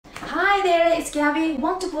it's Gabby.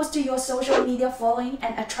 Want to boost your social media following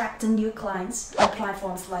and attract new clients on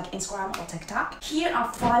platforms like Instagram or TikTok? Here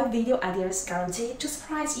are 5 video ideas guaranteed to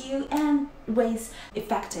surprise you and with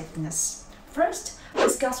effectiveness. First,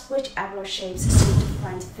 discuss which eyebrow shapes suit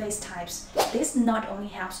different face types. This not only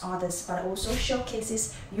helps others but also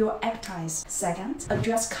showcases your expertise. Second,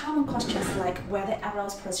 address common questions like whether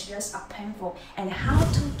eyebrows procedures are painful and how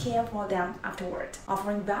to care for them afterward,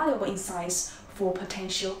 offering valuable insights for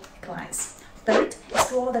potential clients. Third,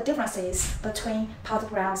 explore the differences between powder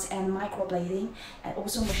grounds and microblading, and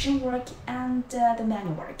also machine work and the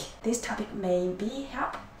manual work. This topic may be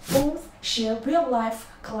help. Fourth, share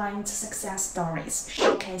real-life client success stories,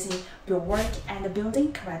 showcasing your work and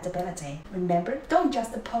building credibility. Remember, don't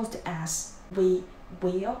just post as we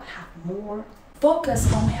will have more.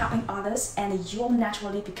 Focus on helping others and you'll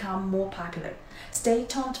naturally become more popular. Stay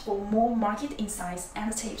tuned for more market insights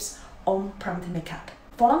and tips on permanent makeup.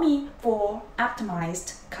 Follow me for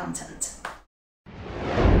optimized content.